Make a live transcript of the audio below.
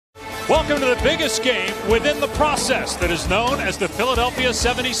Welcome to the biggest game within the process that is known as the Philadelphia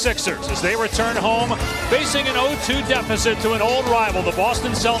 76ers as they return home facing an 0-2 deficit to an old rival, the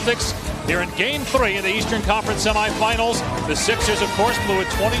Boston Celtics. Here in Game 3 of the Eastern Conference semifinals. The Sixers, of course, blew a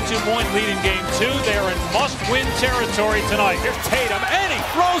 22-point lead in Game 2. They are in must-win territory tonight. Here's Tatum, and he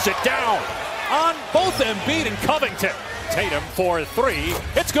throws it down on both Embiid and Covington. Tatum for 3.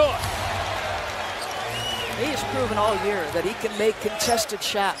 It's good. He has proven all year that he can make contested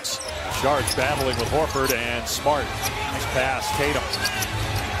shots. Charge battling with Horford and Smart. Nice pass, Tatum.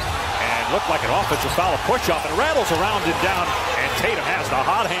 And looked like an offensive foul, a push-up, and rattles around and down. And Tatum has the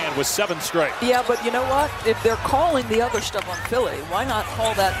hot hand with 7 straight. Yeah, but you know what? If they're calling the other stuff on Philly, why not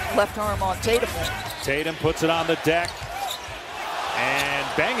call that left arm on Tatum? Tatum puts it on the deck. And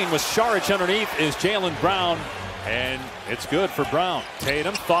banging with Saric underneath is Jaylen Brown. And it's good for Brown.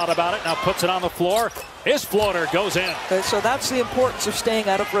 Tatum thought about it, now puts it on the floor. His floater goes in. Okay, so that's the importance of staying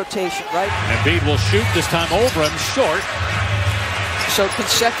out of rotation, right? Embiid will shoot, this time over him, short. So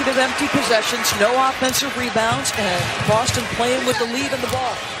consecutive empty possessions, no offensive rebounds, and Boston playing with the lead in the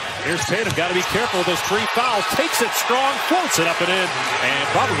ball. Here's Tatum, got to be careful with those 3 fouls. Takes it strong, floats it up and in, and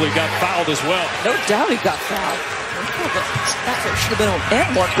probably got fouled as well. No doubt he got fouled. That should have been on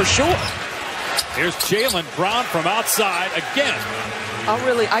N1 for sure. Here's Jaylen Brown from outside again.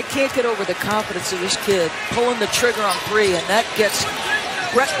 I can't get over the confidence of this kid pulling the trigger on 3, and that gets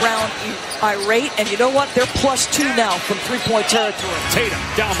Brett Brown irate. And you know what? They're +2 now from 3-point territory. Tatum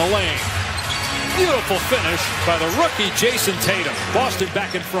down the lane. Beautiful finish by the rookie Jayson Tatum. Boston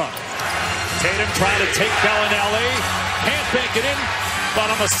back in front. Tatum trying to take Bellinelli. Can't bank it in, but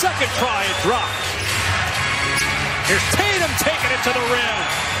on the second try it drops. Here's Tatum taking it to the rim.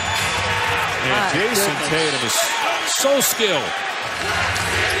 And Jayson Tatum is so skilled.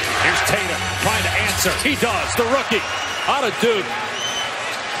 Here's Tatum trying to answer. He does, the rookie. Out of Duke.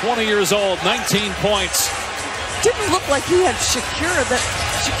 20 years old, 19 points. Didn't look like he had security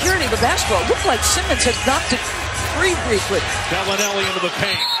of the basketball. It looked like Simmons had knocked it free briefly. Bellinelli into the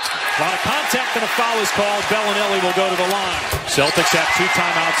paint. A lot of contact and a foul is called. Bellinelli will go to the line. Celtics have 2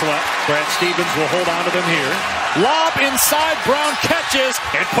 timeouts left. Brad Stevens will hold on to them here. Lob inside. Brown catches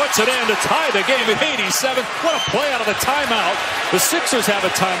and puts it in to tie the game at 87. What a play out of the timeout. The Sixers have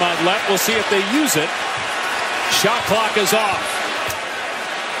a timeout left. We'll see if they use it. Shot clock is off.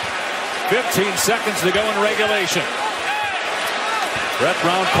 15 seconds to go in regulation. Brett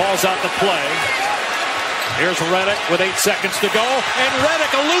Brown calls out the play. Here's Redick with 8 seconds to go. And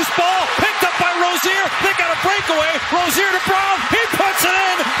Redick, a loose ball, picked up by Rozier. They got a breakaway. Rozier to Brown. He puts it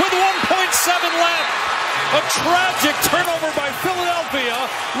in with 1.7 left. A tragic turnover by Philadelphia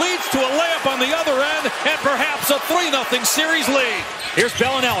leads to a layup on the other end and perhaps a 3-0 series lead. Here's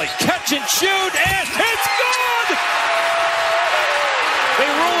Bellinelli. Catch and shoot, and it's good! They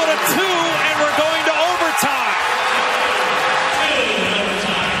rule it a 2, and we're going to overtime.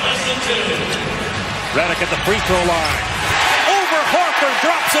 Redick at the free throw line. Over Horford,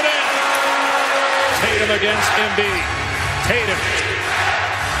 drops it in. Tatum against Embiid. Tatum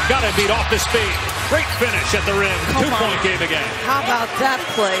got Embiid off his feet. Great finish at the rim. 2-point game again. How about that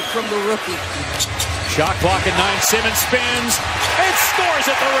play from the rookie? Shot clock at 9. Simmons spins and scores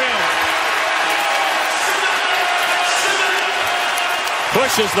at the rim.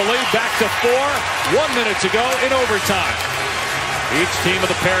 Pushes the lead back to 4. 1 minute to go in overtime. Each team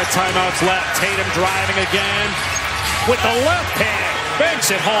with a pair of timeouts left. Tatum driving again with the left hand.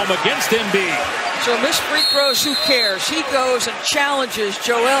 Banks it home against Embiid. So missed free throws, who cares? He goes and challenges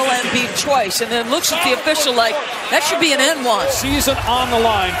Joel Embiid twice and then looks at the official like, that should be an N1. Season on the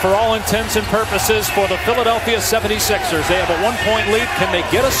line for all intents and purposes for the Philadelphia 76ers. They have a 1-point lead. Can they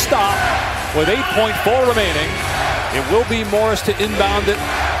get a stop with 8.4 remaining? It will be Morris to inbound it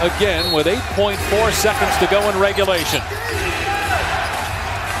again with 8.4 seconds to go in regulation.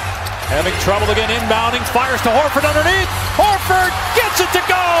 Having trouble again inbounding, fires to Horford underneath. Horford gets it to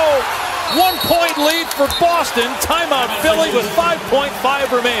go! 1-point lead for Boston. Timeout Philly with 5.5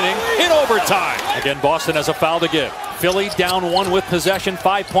 remaining in overtime. Again, Boston has a foul to give. Philly down 1 with possession,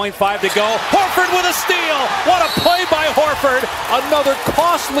 5.5 to go. Horford with a steal. What a play by Horford. Another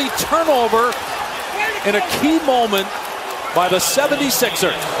costly turnover in a key moment by the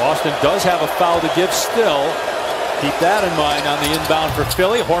 76ers. Boston does have a foul to give still. Keep that in mind on the inbound for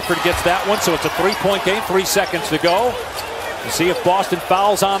Philly. Horford gets that one, so it's a 3-point game, 3 seconds to go. We'll see if Boston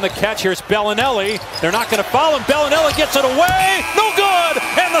fouls on the catch. Here's Bellinelli. They're not going to foul him. Bellinelli gets it away. No good.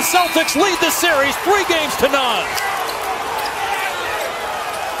 And the Celtics lead the series 3-0.